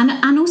 Yes,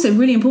 and also,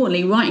 really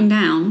importantly, writing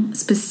down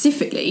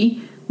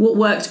specifically what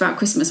worked about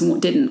Christmas and what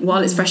didn't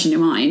while it's fresh in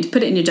your mind.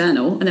 Put it in your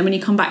journal, and then when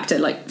you come back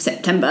to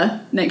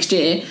September next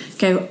year,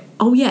 go,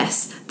 oh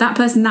yes, that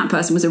person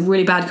was a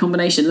really bad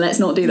combination, let's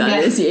not do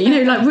that this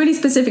year. Really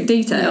specific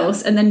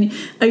details. And then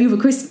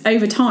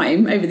over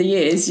time, over the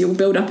years, you'll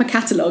build up a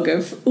catalogue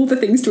of all the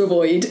things to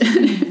avoid.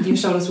 Your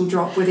shoulders will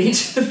drop with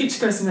each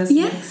Christmas.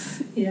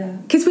 Yes. Yeah.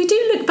 Because we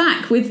do look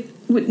back with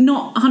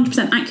not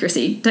 100%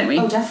 accuracy, don't we?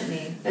 Oh,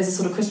 definitely. There's a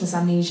sort of Christmas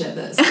amnesia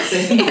that's...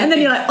 And then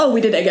you're like, oh,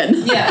 we did it again.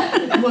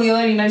 Yeah. Well, you'll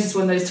only notice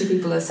when those 2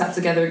 people are sat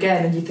together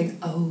again and you think,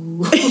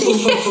 oh,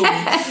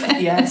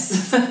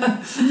 yes.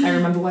 I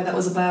remember why that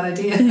was a bad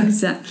idea.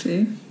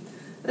 Exactly.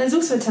 There's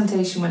also a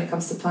temptation when it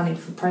comes to planning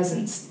for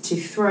presents to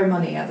throw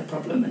money at the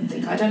problem and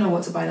think, I don't know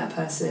what to buy that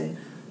person,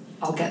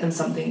 I'll get them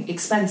something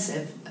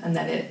expensive, and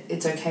then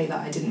it's okay that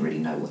I didn't really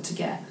know what to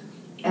get.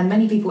 And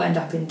many people end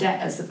up in debt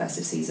as the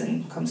festive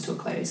season comes to a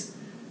close.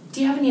 Do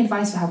you have any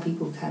advice for how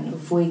people can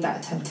avoid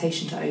that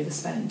temptation to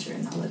overspend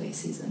during the holiday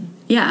season?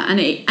 Yeah,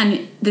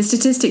 and the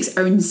statistics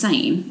are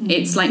insane. Mm-hmm.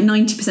 It's like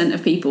 90%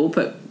 of people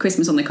put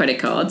Christmas on their credit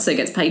card, so it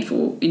gets paid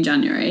for in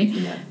January.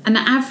 Yeah. And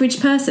the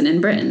average person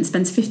in Britain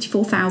spends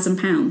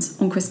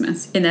 £54,000 on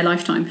Christmas in their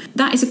lifetime.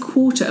 That is a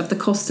quarter of the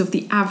cost of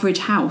the average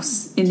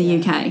house in the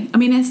UK. I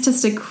mean, it's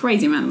just a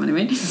crazy amount of money,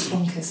 right? It's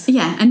bonkers.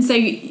 Yeah, and so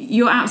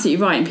you're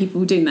absolutely right, and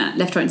people doing that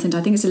left, right and centre.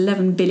 I think it's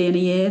 $11 billion a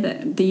year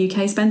that the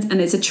UK spends, and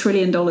it's $1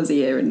 trillion a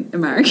year in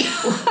America.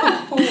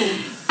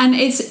 And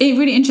it's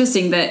really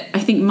interesting that I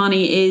think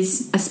money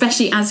is,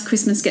 especially as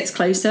Christmas gets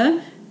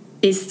closer,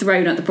 is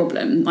thrown at the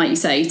problem, like you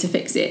say, to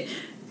fix it.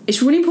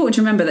 It's really important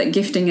to remember that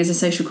gifting is a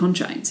social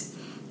contract,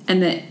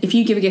 and that if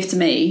you give a gift to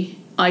me,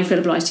 I feel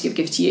obliged to give a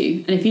gift to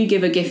you. And if you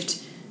give a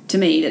gift to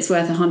me that's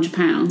worth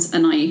 £100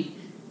 and I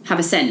have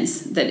a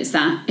sense that it's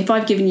that, if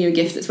I've given you a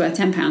gift that's worth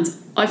 £10,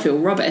 I feel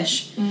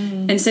rubbish.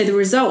 And so the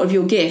result of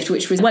your gift,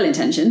 which was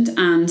well-intentioned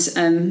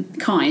and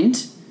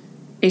kind,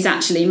 is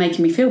actually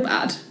making me feel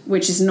bad,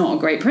 which is not a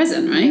great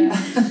present, right?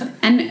 Yeah.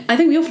 And I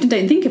think we often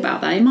don't think about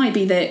that. It might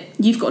be that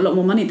you've got a lot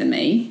more money than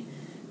me,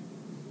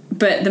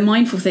 but the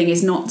mindful thing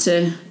is not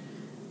to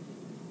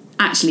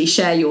actually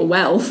share your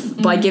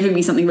wealth by giving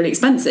me something really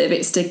expensive.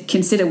 It's to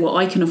consider what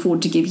I can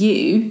afford to give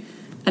you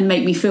and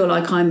make me feel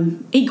like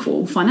I'm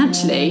equal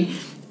financially,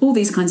 all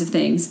these kinds of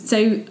things.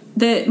 So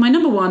my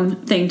number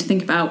one thing to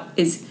think about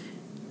is,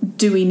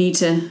 do we need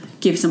to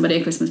give somebody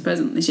a Christmas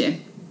present this year?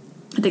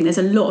 I think there's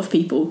a lot of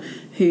people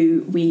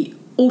who we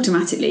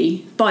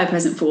automatically buy a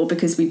present for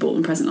because we bought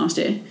them a present last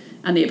year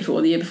and the year before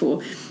and the year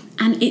before.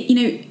 And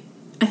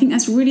I think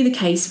that's really the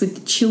case with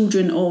the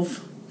children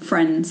of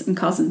friends and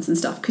cousins and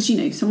stuff, because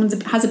someone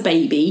has a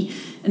baby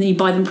and then you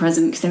buy them a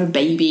present because they're a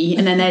baby,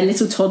 and then they're a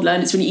little toddler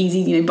and it's really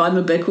easy, buy them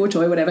a book or a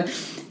toy or whatever.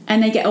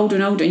 and they get older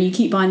and older, and you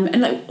keep buying them.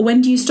 And like, when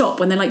do you stop?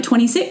 When they're like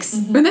 26?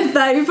 Mm-hmm. When they're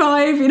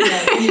 35? You know,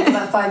 you've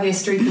got that 5-year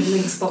streak of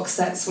Lynx box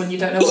sets when you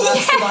don't know what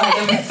else to buy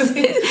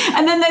them.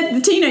 And then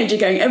the teenager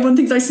going, everyone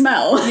thinks I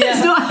smell. Yeah.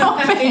 It's not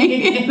helping.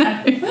 You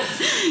know?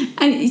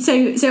 And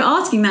so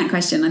asking that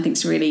question, I think,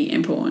 is really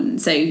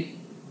important. So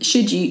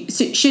should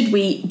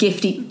we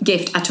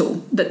gift at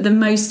all? That the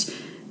most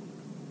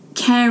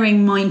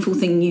caring, mindful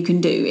thing you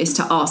can do is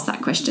to ask that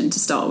question to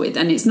start with.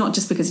 And it's not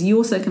just because of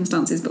your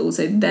circumstances, but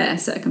also their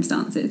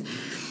circumstances.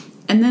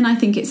 And then I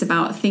think it's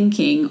about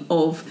thinking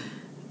of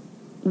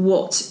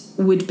what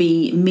would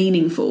be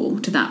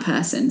meaningful to that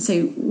person.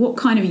 So what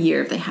kind of a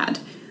year have they had?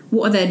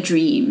 What are their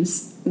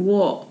dreams?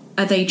 What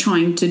are they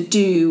trying to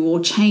do or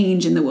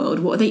change in the world?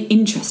 What are they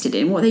interested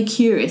in? What are they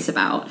curious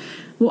about?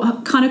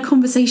 What kind of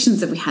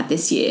conversations have we had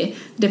this year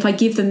that if I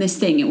give them this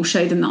thing, it will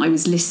show them that I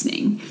was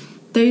listening?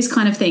 Those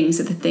kind of things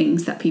are the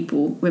things that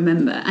people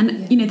remember.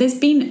 And, you know, there's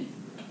been,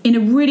 in a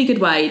really good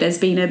way, there's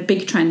been a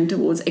big trend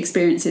towards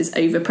experiences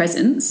over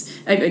presents,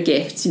 over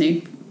gifts, you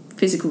know,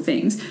 physical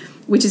things,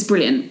 which is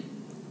brilliant.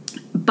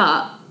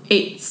 But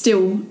it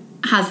still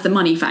has the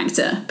money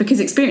factor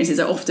because experiences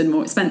are often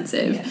more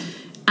expensive. Yeah.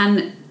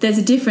 And there's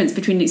a difference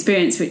between an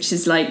experience which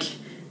is like,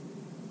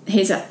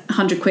 here's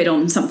 £100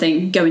 on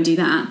something, go and do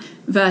that,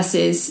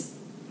 versus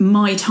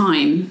my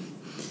time.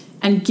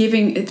 And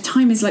giving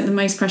time is like the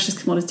most precious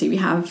commodity we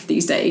have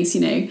these days,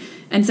 you know.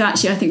 And so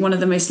actually I think one of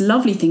the most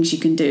lovely things you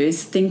can do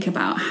is think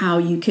about how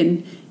you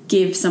can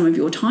give some of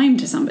your time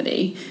to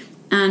somebody.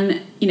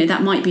 And, you know,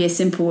 that might be as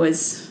simple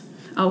as,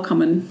 I'll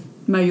come and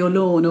mow your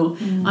lawn, or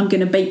I'm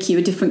going to bake you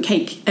a different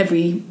cake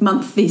every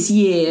month this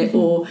year,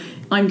 or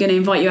I'm going to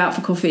invite you out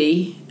for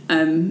coffee,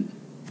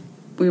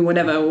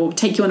 whatever, or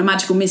take you on a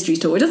magical mystery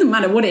tour. It doesn't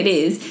matter what it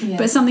is,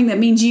 but something that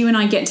means you and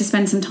I get to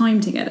spend some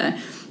time together.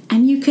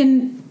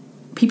 And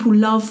people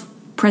love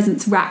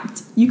presents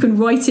wrapped. You can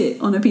write it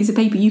on a piece of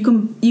paper. You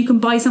can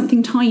buy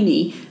something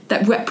tiny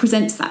that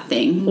represents that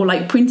thing, or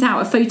like print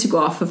out a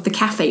photograph of the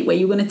cafe where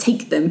you're going to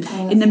take them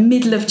in the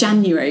middle of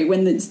January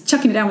when it's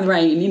chucking it down with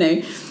rain, you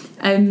know,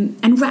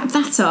 and wrap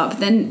that up.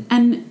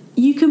 And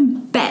you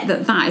can bet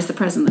that is the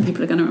present that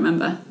people are going to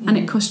remember, and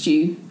it cost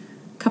you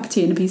a cup of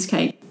tea and a piece of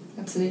cake.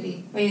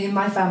 Absolutely. I mean, in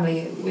my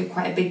family, we're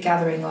quite a big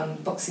gathering on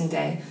Boxing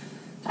Day,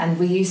 and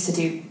we used to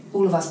do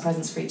all of us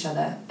presents for each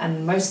other,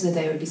 and most of the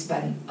day would be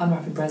spent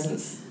unwrapping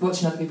presents,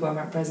 watching other people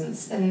unwrap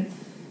presents. And,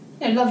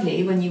 you know,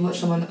 lovely when you watch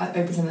someone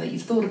open something that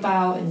you've thought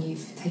about and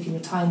you've taken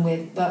your time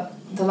with. But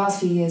the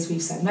last few years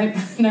we've said nope,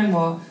 no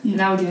more.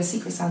 Now we do a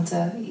Secret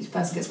Santa. Each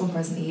person gets one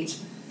present each.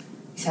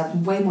 You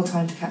have way more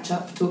time to catch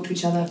up, talk to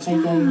each other,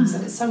 play games,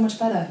 and it's so much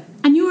better.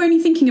 And you're only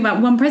thinking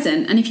about one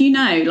present, and if you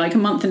know, like a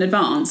month in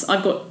advance,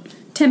 I've got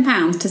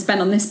 £10 to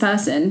spend on this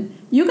person,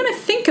 you're going to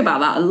think about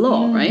that a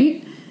lot,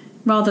 right?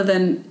 Rather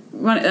than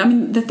I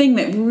mean, the thing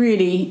that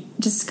really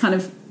just kind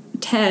of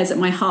tears at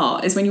my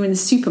heart is when you're in the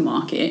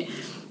supermarket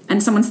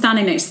and someone's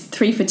standing next to the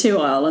 3 for £2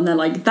 aisle and they're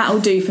like, that'll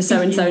do for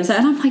so and so and so,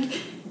 and I'm like,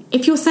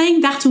 if you're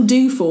saying that'll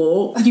do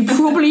for, you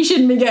probably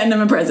shouldn't be getting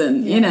them a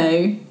present, you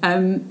know.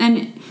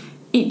 And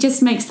it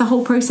just makes the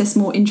whole process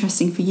more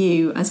interesting for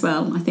you as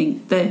well. I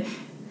think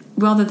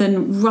rather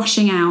than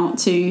rushing out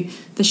to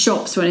the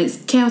shops when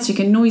it's chaotic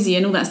and noisy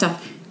and all that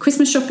stuff,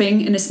 Christmas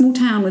shopping in a small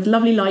town with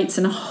lovely lights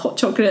and a hot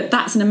chocolate,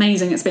 that's an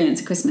amazing experience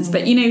at Christmas.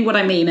 But you know what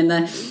I mean, in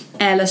the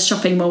airless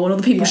shopping mall and all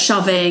the people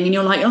shoving, and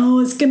you're like,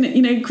 oh, it's gonna,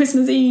 you know,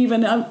 Christmas Eve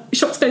and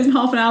shop's closed in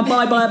half an hour,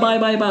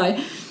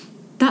 bye.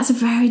 That's a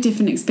very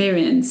different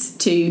experience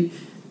to, you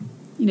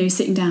know,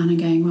 sitting down and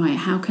going, right,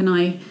 how can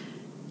I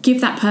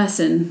give that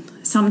person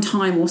some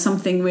time or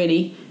something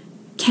really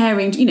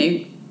caring, you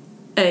know,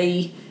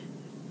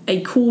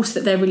 a course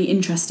that they're really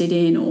interested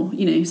in, or,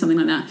 you know, something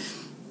like that.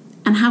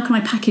 And how can I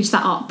package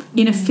that up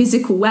in a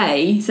physical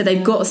way so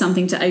they've got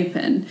something to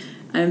open?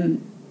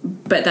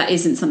 But that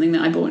isn't something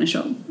that I bought in a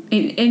shop.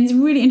 It's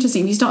really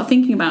interesting. If you start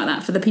thinking about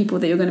that for the people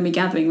that you're going to be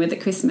gathering with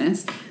at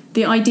Christmas,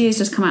 the ideas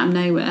just come out of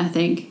nowhere, I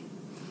think.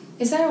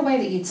 Is there a way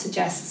that you'd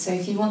suggest, so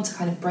if you want to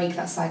kind of break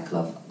that cycle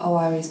of, oh,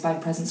 I always buy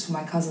presents for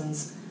my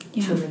cousin's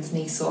children's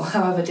niece, or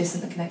however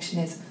distant the connection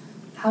is,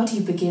 how do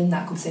you begin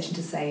that conversation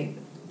to say,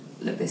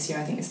 look, this year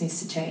I think this needs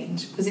to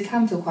change? Because it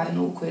can feel quite an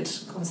awkward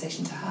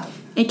conversation to have.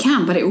 It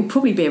can, but it will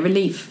probably be a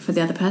relief for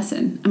the other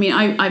person. I mean,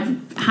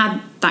 I've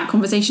had that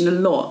conversation a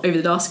lot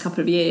over the last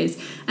couple of years,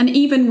 and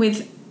even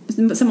with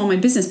some of my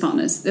business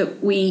partners,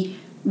 that we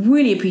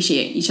really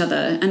appreciate each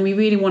other and we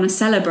really want to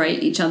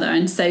celebrate each other,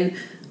 and so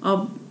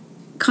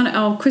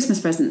our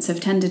Christmas presents have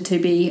tended to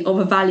be of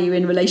a value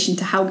in relation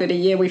to how good a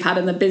year we've had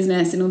in the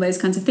business and all those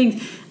kinds of things.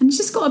 And it's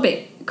just got a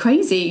bit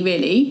crazy,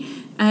 really.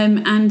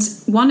 And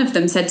one of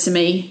them said to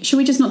me, should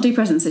we just not do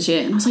presents this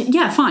year? And I was like,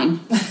 yeah, fine.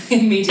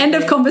 End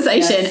of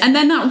conversation. Yes. And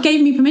then that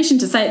gave me permission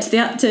to say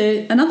it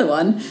to another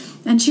one.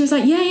 And she was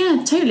like,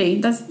 yeah, totally.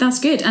 That's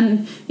good.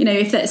 And, you know,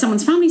 if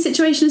someone's family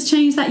situation has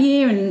changed that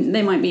year and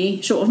they might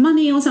be short of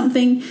money or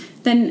something,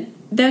 then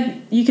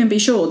you can be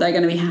sure they're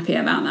going to be happy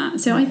about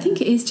that. So I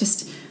think it is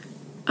just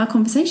a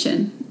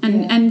conversation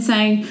and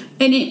saying,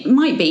 and it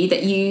might be that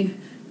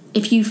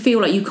if you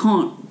feel like you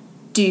can't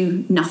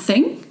do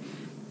nothing,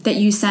 that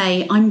you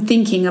say, I'm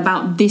thinking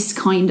about this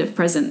kind of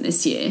present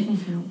this year.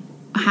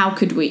 How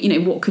could we,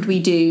 what could we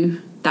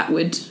do that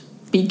would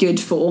be good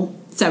for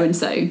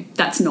so-and-so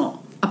that's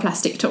not a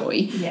plastic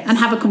toy? Yes. And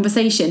have a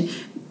conversation.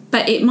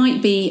 But it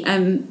might be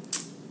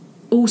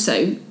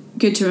also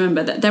good to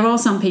remember that there are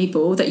some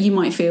people that you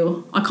might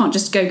feel, I can't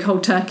just go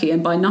cold turkey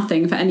and buy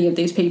nothing for any of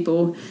these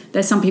people.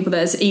 There's some people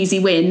that's easy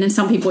win, and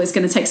some people it's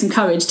going to take some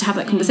courage to have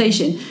that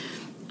conversation.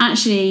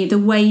 Actually, the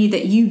way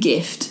that you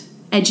gift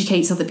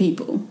educates other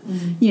people.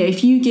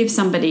 If you give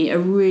somebody a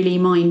really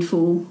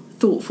mindful,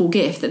 thoughtful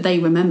gift that they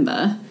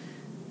remember,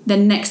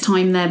 then next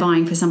time they're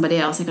buying for somebody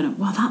else, they're going,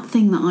 well, that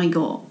thing that I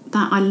got,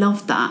 that I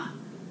loved that.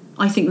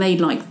 I think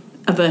they'd like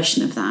a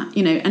version of that,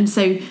 and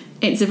so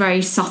it's a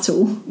very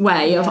subtle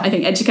way of, I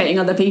think, educating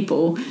other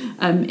people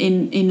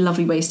in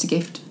lovely ways to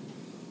gift.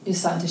 You're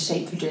starting to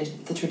shape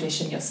the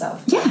tradition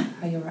yourself. Yeah.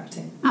 How you're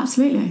acting.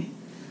 Absolutely.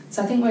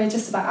 So I think we're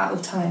just about out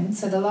of time.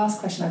 So the last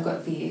question I've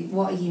got for you,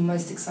 what are you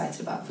most excited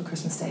about for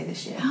Christmas Day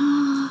this year?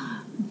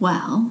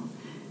 Well,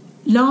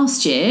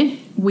 last year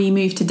we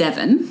moved to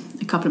Devon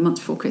a couple of months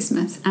before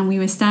Christmas, and we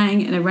were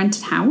staying in a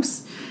rented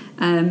house,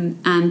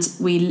 and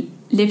we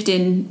lived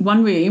in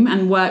one room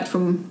and worked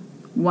from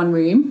one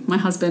room. My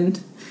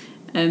husband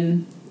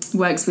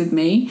works with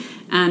me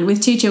and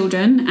with 2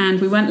 children, and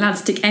we weren't allowed to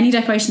stick any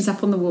decorations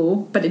up on the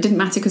wall, but it didn't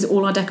matter because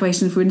all our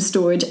decorations were in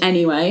storage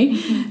anyway.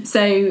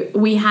 So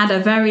we had a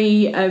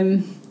very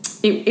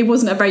it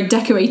wasn't a very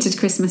decorated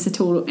Christmas at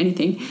all or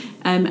anything,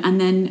 and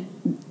then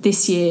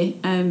this year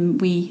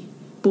we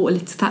bought a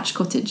little thatched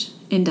cottage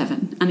in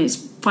Devon, and it's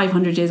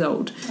 500 years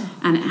old,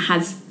 and it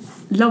has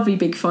lovely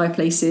big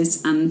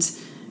fireplaces and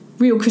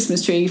real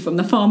Christmas tree from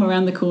the farm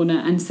around the corner.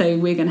 And so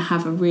we're going to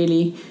have a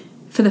really,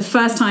 for the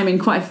first time in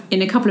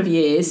a couple of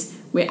years,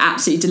 we're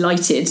absolutely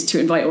delighted to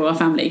invite all our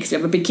family because we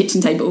have a big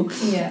kitchen table,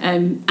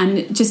 and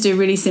just a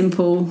really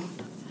simple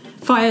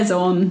fires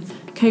on,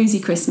 cosy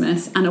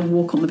Christmas and a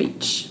walk on the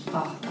beach.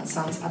 That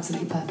sounds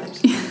absolutely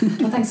perfect.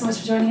 Well, thanks so much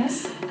for joining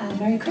us, and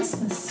Merry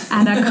Christmas.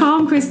 And a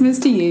calm Christmas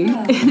to you.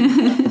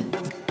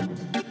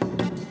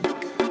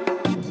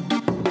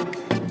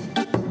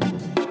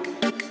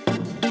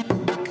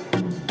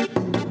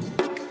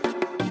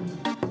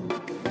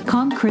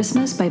 Calm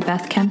Christmas by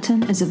Beth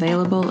Kempton is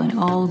available in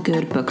all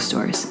good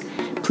bookstores.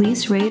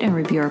 Please rate and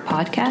review our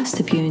podcast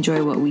if you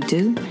enjoy what we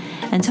do,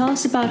 and tell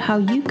us about how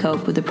you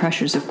cope with the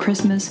pressures of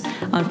Christmas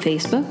on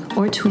Facebook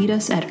or tweet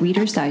us at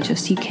Reader's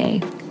Digest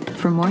UK.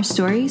 For more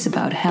stories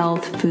about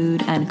health,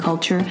 food, and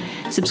culture,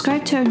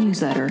 subscribe to our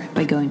newsletter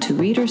by going to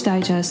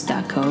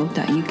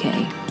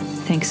readersdigest.co.uk.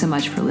 Thanks so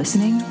much for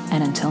listening,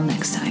 and until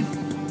next time.